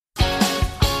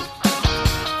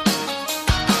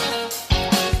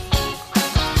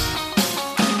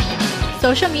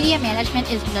Social media management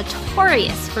is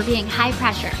notorious for being high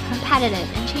pressure,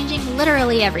 competitive, and changing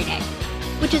literally every day,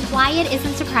 which is why it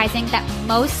isn't surprising that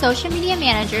most social media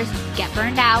managers get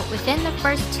burned out within the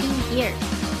first 2 years.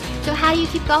 So how do you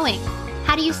keep going?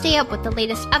 How do you stay up with the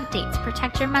latest updates,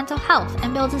 protect your mental health,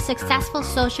 and build a successful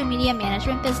social media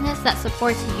management business that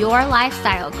supports your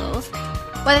lifestyle goals?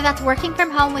 Whether that's working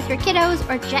from home with your kiddos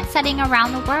or jet setting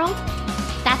around the world,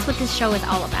 that's what this show is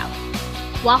all about.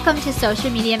 Welcome to Social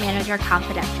Media Manager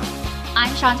Confidential. I'm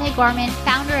Shantae Gorman,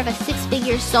 founder of a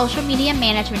 6-figure social media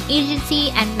management agency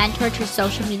and mentor to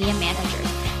social media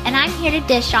managers. And I'm here to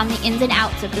dish on the ins and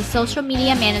outs of the social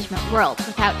media management world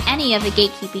without any of the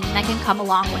gatekeeping that can come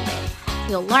along with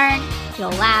it. You'll learn,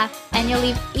 you'll laugh, and you'll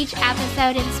leave each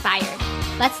episode inspired.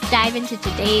 Let's dive into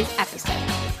today's episode.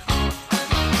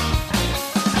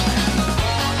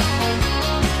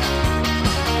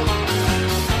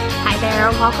 Hi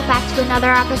there, welcome back to another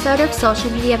episode of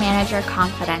Social Media Manager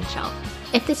Confidential.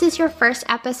 If this is your first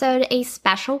episode, a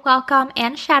special welcome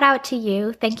and shout out to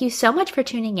you. Thank you so much for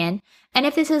tuning in. And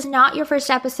if this is not your first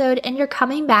episode and you're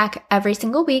coming back every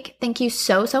single week, thank you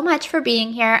so much for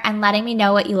being here and letting me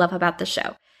know what you love about the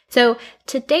show. So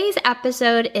today's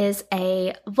episode is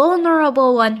a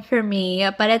vulnerable one for me,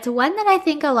 but it's one that I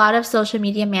think a lot of social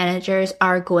media managers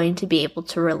are going to be able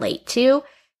to relate to.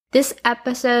 This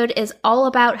episode is all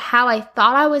about how I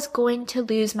thought I was going to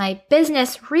lose my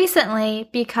business recently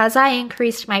because I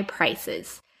increased my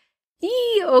prices.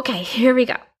 Okay, here we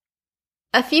go.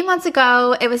 A few months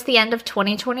ago, it was the end of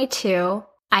 2022.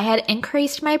 I had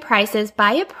increased my prices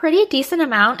by a pretty decent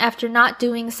amount after not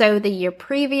doing so the year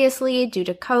previously due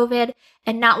to COVID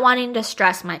and not wanting to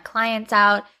stress my clients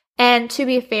out. And to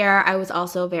be fair, I was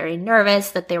also very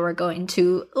nervous that they were going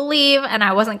to leave and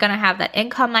I wasn't going to have that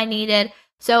income I needed.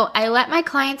 So I let my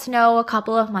clients know a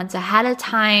couple of months ahead of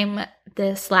time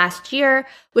this last year,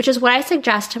 which is what I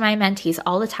suggest to my mentees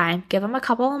all the time. Give them a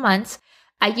couple of months.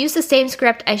 I use the same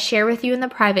script I share with you in the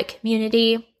private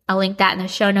community. I'll link that in the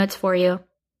show notes for you.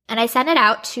 And I sent it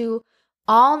out to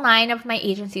all 9 of my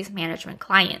agency's management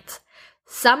clients.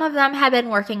 Some of them had been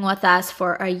working with us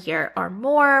for a year or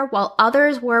more, while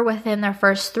others were within their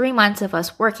first 3 months of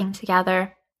us working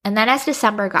together. And then as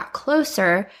December got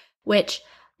closer, which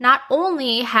not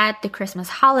only had the Christmas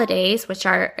holidays, which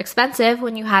are expensive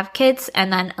when you have kids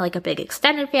and then like a big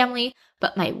extended family,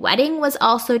 but my wedding was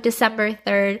also December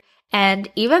 3rd.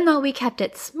 And even though we kept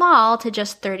it small to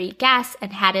just 30 guests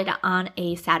and had it on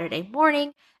a Saturday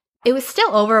morning, it was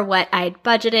still over what I'd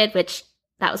budgeted, which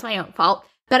that was my own fault.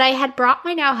 But I had brought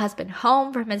my now husband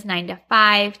home from his 9 to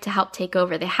 5 to help take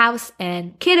over the house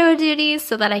and kiddo duties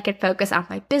so that I could focus on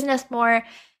my business more.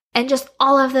 And just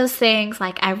all of those things,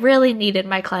 like I really needed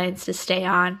my clients to stay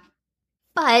on.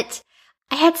 But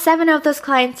I had 7 of those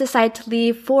clients decide to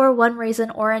leave for one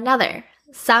reason or another.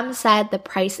 Some said the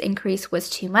price increase was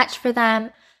too much for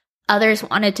them. Others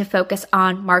wanted to focus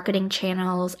on marketing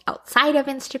channels outside of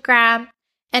Instagram.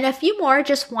 And a few more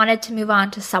just wanted to move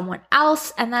on to someone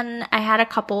else. And then I had a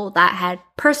couple that had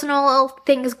personal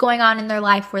things going on in their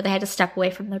life where they had to step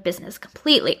away from their business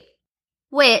completely.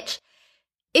 Which,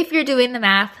 if you're doing the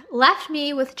math, left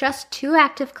me with just 2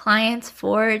 active clients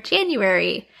for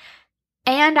January.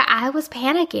 And I was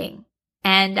panicking.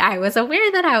 And I was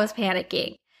aware that I was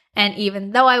panicking. And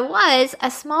even though I was, a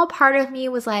small part of me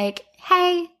was like,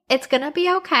 hey, it's going to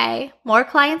be okay. More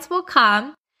clients will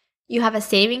come. You have a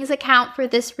savings account for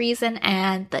this reason,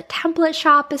 and the template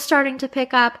shop is starting to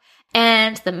pick up,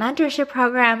 and the mentorship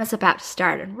program is about to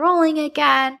start enrolling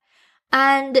again.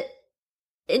 And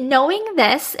knowing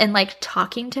this and like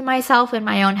talking to myself in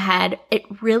my own head,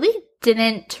 it really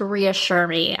didn't reassure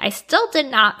me. I still did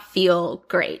not feel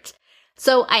great.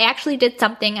 So I actually did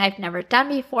something I've never done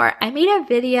before. I made a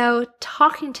video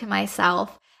talking to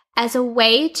myself as a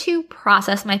way to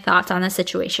process my thoughts on the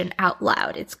situation out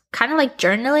loud. It's kind of like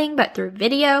journaling, but through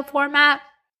video format.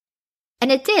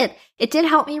 And it did. It did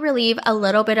help me relieve a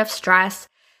little bit of stress.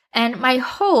 And my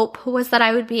hope was that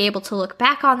I would be able to look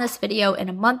back on this video in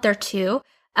a month or 2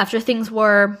 after things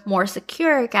were more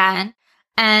secure again,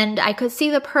 and I could see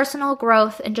the personal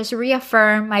growth and just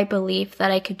reaffirm my belief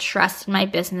that I could trust my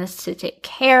business to take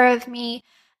care of me.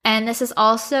 And this is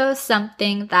also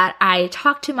something that I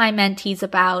talk to my mentees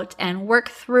about and work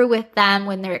through with them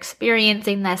when they're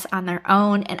experiencing this on their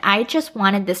own. And I just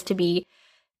wanted this to be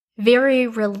very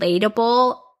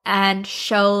relatable and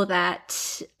show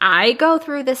that I go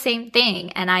through the same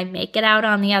thing and I make it out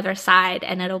on the other side,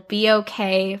 and it'll be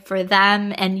okay for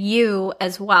them and you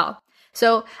as well.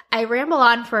 So I ramble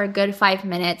on for a good 5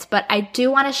 minutes, but I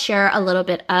do want to share a little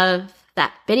bit of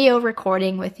that video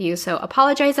recording with you. So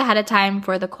apologize ahead of time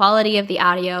for the quality of the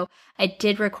audio. I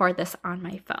did record this on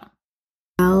my phone.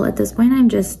 Well, at this point, I'm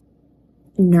just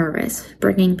nervous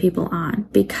bringing people on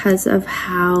because of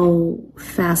how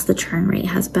fast the churn rate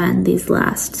has been these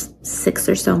last 6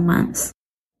 or so months.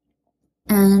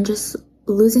 And just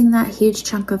losing that huge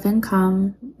chunk of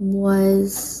income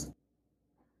is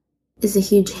a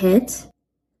huge hit.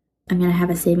 I'm going to have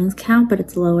a savings account, but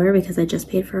it's lower because I just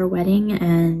paid for a wedding,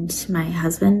 and my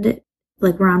husband,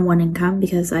 we're on one income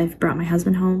because I've brought my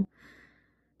husband home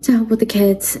to help with the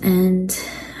kids. And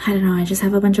I don't know, I just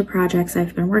have a bunch of projects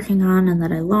I've been working on and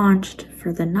that I launched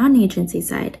for the non-agency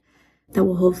side that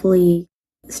will hopefully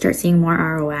start seeing more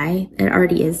ROI. It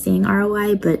already is seeing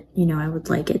ROI, but I would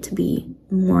like it to be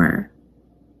more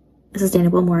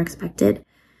sustainable, more expected.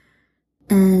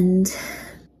 And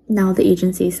now the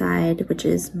agency side, which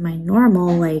is my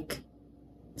normal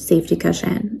safety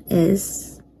cushion,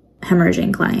 is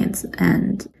hemorrhaging clients.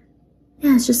 And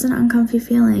yeah, it's just an uncomfy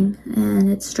feeling, and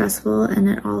it's stressful. And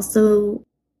it also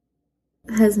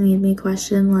has made me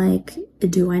question,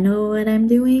 do I know what I'm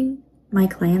doing? My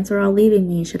clients are all leaving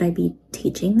me. Should I be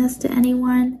teaching this to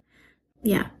anyone?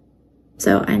 Yeah.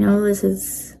 So I know this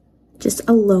is just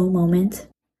a low moment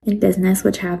in business,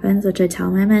 which I tell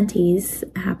my mentees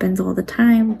happens all the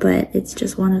time, but it's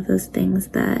just one of those things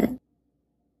that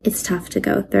it's tough to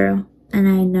go through. And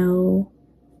I know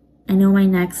my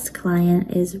next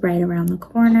client is right around the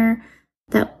corner,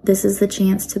 that this is the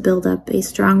chance to build up a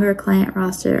stronger client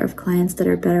roster of clients that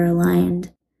are better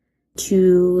aligned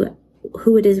to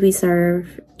who it is we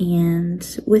serve.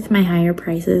 And with my higher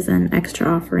prices and extra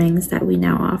offerings that we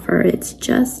now offer, it's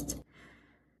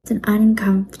an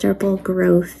uncomfortable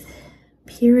growth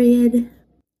period.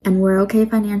 And we're okay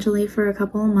financially for a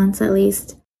couple of months at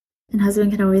least. And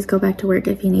husband can always go back to work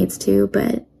if he needs to,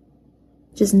 but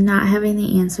just not having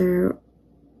the answer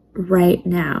right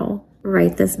now,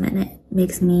 right this minute,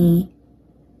 makes me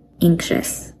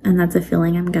anxious. And that's a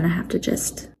feeling I'm going to have to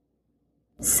just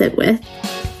sit with.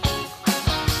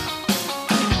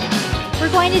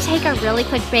 We're going to take a really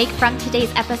quick break from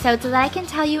today's episode so that I can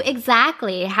tell you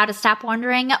exactly how to stop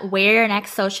wondering where your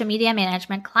next social media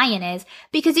management client is,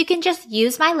 because you can just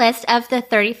use my list of the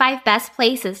 35 best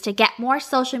places to get more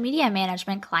social media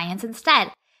management clients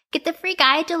instead. Get the free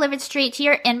guide delivered straight to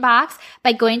your inbox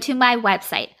by going to my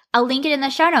website. I'll link it in the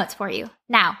show notes for you.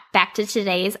 Now, back to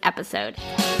today's episode.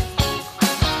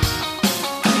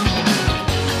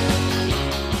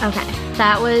 Okay,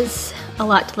 that was a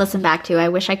lot to listen back to. I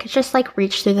wish I could just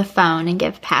reach through the phone and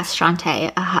give past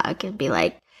Shantae a hug and be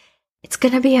like, it's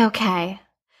gonna be okay.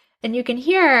 And you can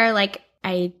hear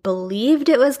I believed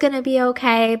it was gonna be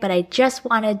okay, but I just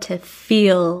wanted to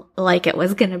feel like it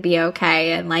was gonna be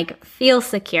okay and feel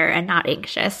secure and not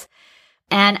anxious.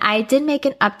 And I did make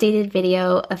an updated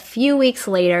video a few weeks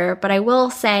later, but I will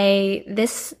say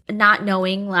this not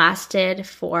knowing lasted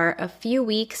for a few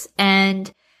weeks,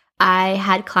 and I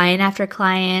had client after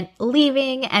client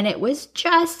leaving, and it was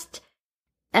just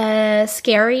a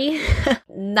scary,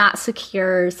 not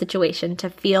secure situation to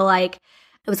feel like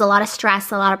it was a lot of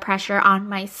stress, a lot of pressure on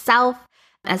myself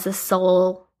as the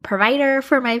sole provider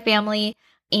for my family,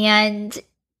 and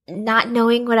not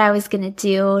knowing what I was going to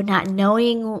do, not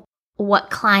knowing what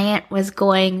client was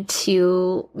going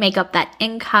to make up that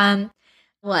income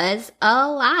was a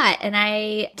lot. And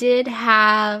I did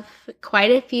have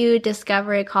quite a few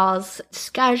discovery calls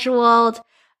scheduled.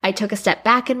 I took a step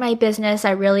back in my business.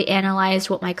 I really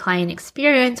analyzed what my client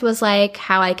experience was like,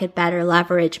 how I could better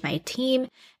leverage my team.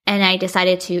 And I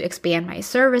decided to expand my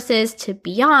services to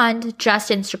beyond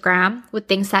just Instagram with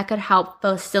things that could help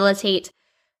facilitate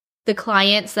the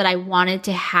clients that I wanted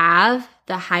to have,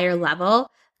 the higher level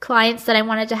clients that I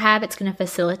wanted to have. It's going to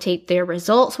facilitate their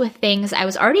results with things I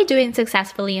was already doing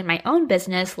successfully in my own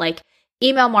business, like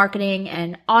email marketing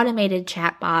and automated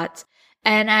chatbots.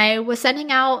 And I was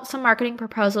sending out some marketing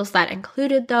proposals that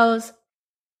included those.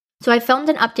 So I filmed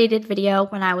an updated video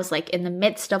when I was in the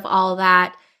midst of all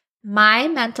that. My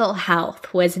mental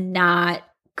health was not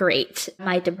great.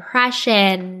 My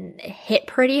depression hit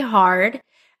pretty hard.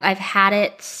 I've had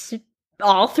it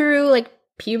all through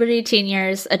puberty, teen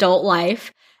years, adult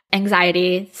life.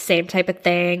 Anxiety, same type of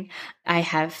thing. I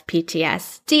have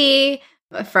PTSD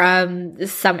from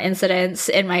some incidents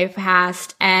in my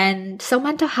past. And so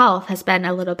mental health has been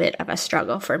a little bit of a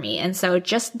struggle for me. And so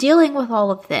just dealing with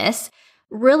all of this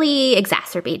really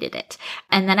exacerbated it.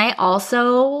 And then I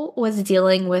also was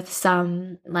dealing with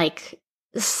some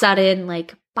sudden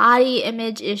body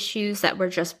image issues that were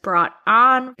just brought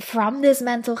on from this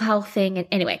mental health thing. And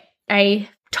anyway, I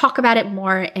talk about it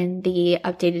more in the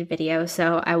updated video.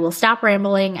 So I will stop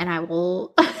rambling and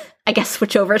I I guess,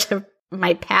 switch over to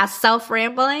my past self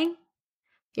rambling.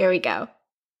 Here we go.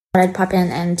 I'd pop in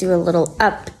and do a little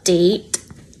update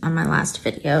on my last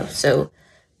video. So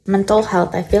mental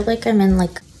health, I feel like I'm in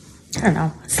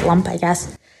a slump, I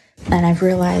guess. And I've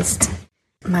realized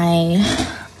my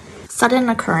sudden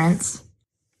occurrence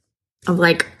of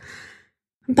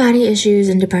body issues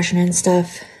and depression and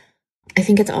stuff, I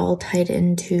think it's all tied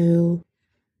into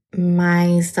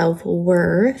my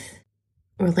self-worth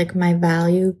or my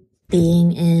value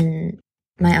being in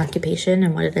my occupation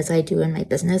and what it is I do in my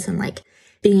business, and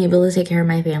being able to take care of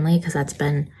my family, because that's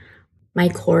been my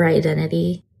core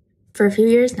identity for a few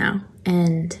years now.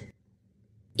 And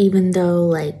even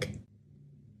though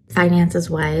finances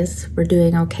wise we're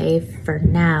doing okay for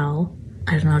now,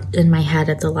 I don't know, in my head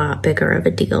it's a lot bigger of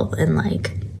a deal, and I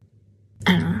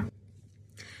don't know.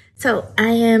 So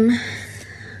I am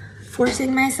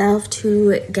forcing myself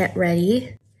to get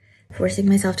ready, forcing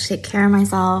myself to take care of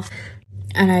myself,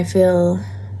 and I feel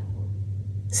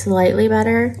slightly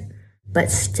better,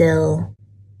 but still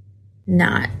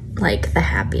not the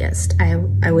happiest.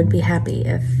 I would be happy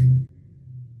if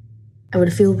I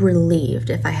would feel relieved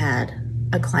if I had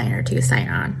a client or two sign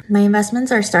on. My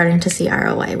investments are starting to see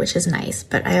ROI, which is nice,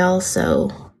 but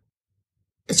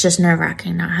it's just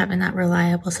nerve-wracking not having that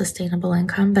reliable, sustainable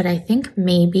income. But I think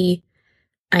maybe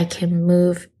I can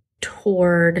move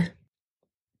toward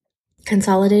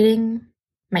consolidating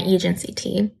my agency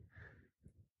team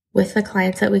with the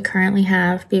clients that we currently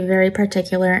have, be very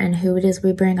particular in who it is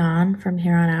we bring on from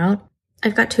here on out.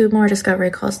 I've got 2 more discovery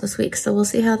calls this week, so we'll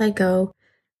see how they go.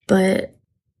 But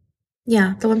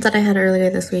yeah, the ones that I had earlier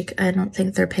this week, I don't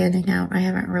think they're panning out. I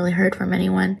haven't really heard from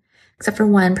anyone except for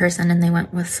one person, and they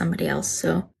went with somebody else.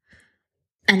 And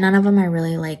none of them are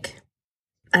really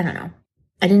I don't know.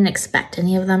 I didn't expect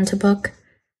any of them to book,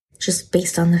 just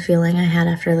based on the feeling I had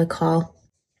after the call.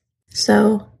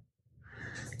 So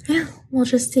yeah, we'll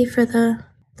just see for the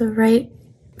right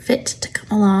fit to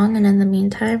come along. And in the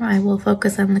meantime, I will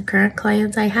focus on the current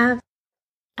clients I have.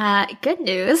 Good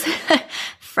news.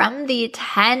 From the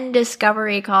 10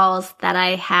 discovery calls that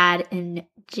I had in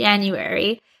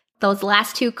January, those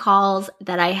last 2 calls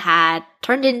that I had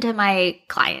turned into my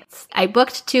clients. I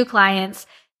booked 2 clients.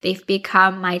 They've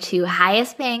become my 2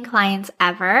 highest paying clients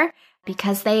ever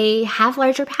because they have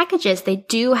larger packages. They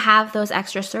do have those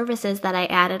extra services that I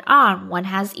added on. One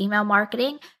has email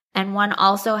marketing and one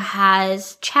also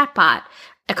has chatbot,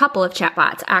 a couple of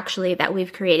chatbots actually that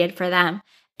we've created for them.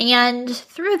 And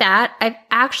through that, I've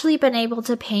actually been able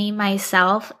to pay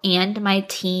myself and my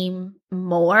team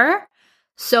more.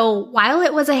 So while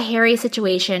it was a hairy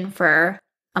situation for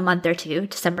a month or 2,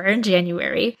 December and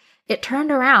January, it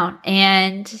turned around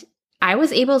and I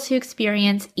was able to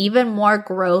experience even more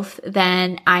growth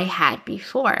than I had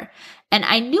before. And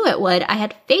I knew it would. I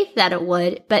had faith that it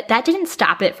would, but that didn't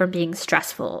stop it from being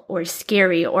stressful or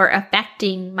scary or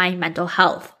affecting my mental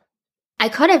health. I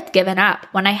could have given up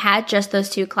when I had just those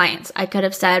 2 clients. I could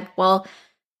have said, well,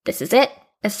 this is it.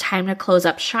 It's time to close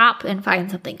up shop and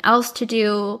find something else to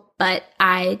do. But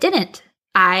I didn't.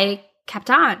 I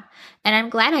kept on. And I'm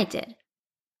glad I did.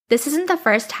 This isn't the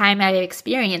first time I've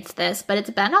experienced this, but it's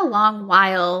been a long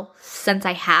while since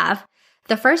I have.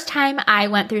 The first time I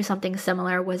went through something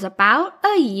similar was about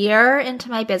a year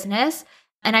into my business.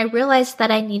 And I realized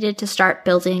that I needed to start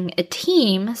building a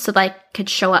team so that I could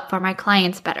show up for my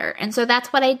clients better. And so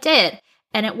that's what I did.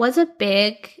 And it was a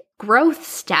big growth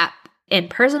step in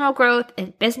personal growth,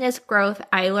 in business growth.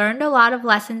 I learned a lot of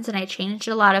lessons and I changed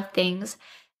a lot of things.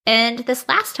 And this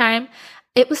last time,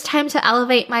 it was time to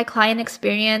elevate my client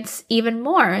experience even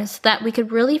more so that we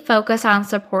could really focus on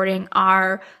supporting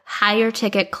our higher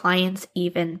ticket clients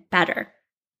even better.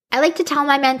 I like to tell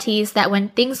my mentees that when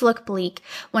things look bleak,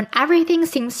 when everything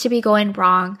seems to be going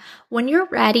wrong, when you're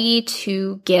ready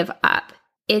to give up,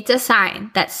 it's a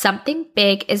sign that something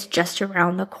big is just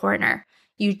around the corner.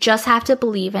 You just have to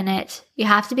believe in it. You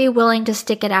have to be willing to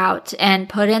stick it out and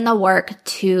put in the work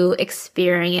to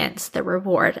experience the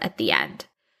reward at the end.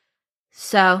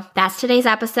 So that's today's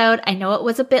episode. I know it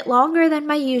was a bit longer than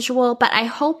my usual, but I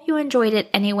hope you enjoyed it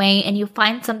anyway and you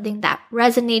find something that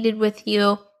resonated with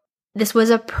you. This was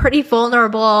a pretty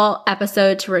vulnerable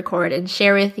episode to record and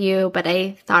share with you, but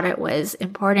I thought it was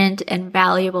important and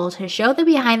valuable to show the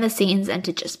behind the scenes and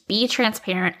to just be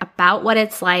transparent about what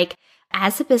it's like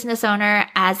as a business owner,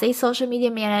 as a social media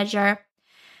manager.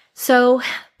 So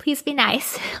please be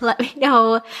nice. Let me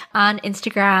know on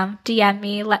Instagram, DM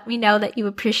me, let me know that you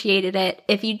appreciated it.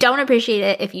 If you don't appreciate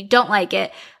it, if you don't like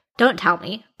it, don't tell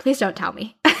me. Please don't tell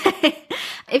me.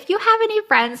 If you have any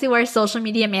friends who are social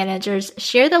media managers,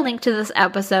 share the link to this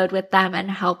episode with them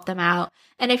and help them out.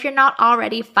 And if you're not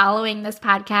already following this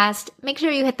podcast, make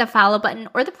sure you hit the follow button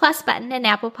or the plus button in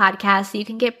Apple Podcasts so you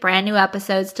can get brand new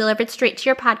episodes delivered straight to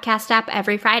your podcast app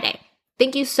every Friday.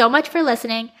 Thank you so much for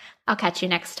listening. I'll catch you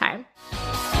next time.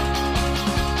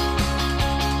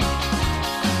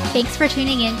 Thanks for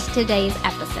tuning in to today's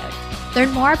episode.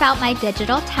 Learn more about my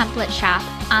digital template shop,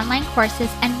 online courses,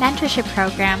 and mentorship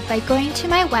program by going to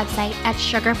my website at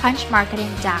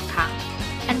sugarpunchmarketing.com.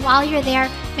 And while you're there,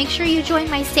 make sure you join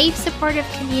my safe, supportive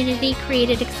community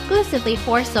created exclusively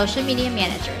for social media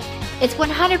managers. It's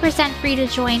 100% free to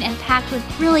join and packed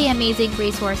with really amazing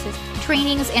resources,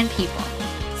 trainings, and people.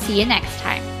 See you next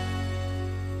time.